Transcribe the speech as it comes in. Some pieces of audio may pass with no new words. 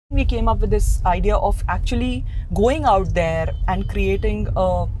we came up with this idea of actually going out there and creating a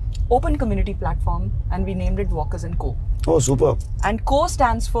open community platform, and we named it Walkers & Co. Oh, super. And Co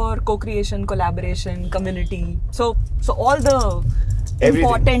stands for co-creation, collaboration, community. So all the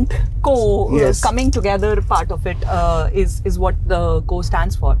important coming together part of it is what the Co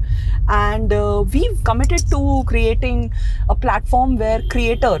stands for. And we've committed to creating a platform where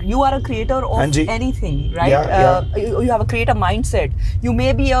you are a creator of anything, right? You have a creator mindset. You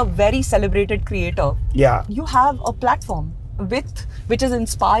may be a very celebrated creator. Yeah. You have a platform which is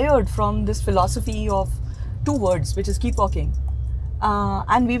inspired from this philosophy of 2 words, which is keep walking.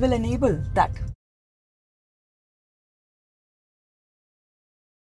 And we will enable that.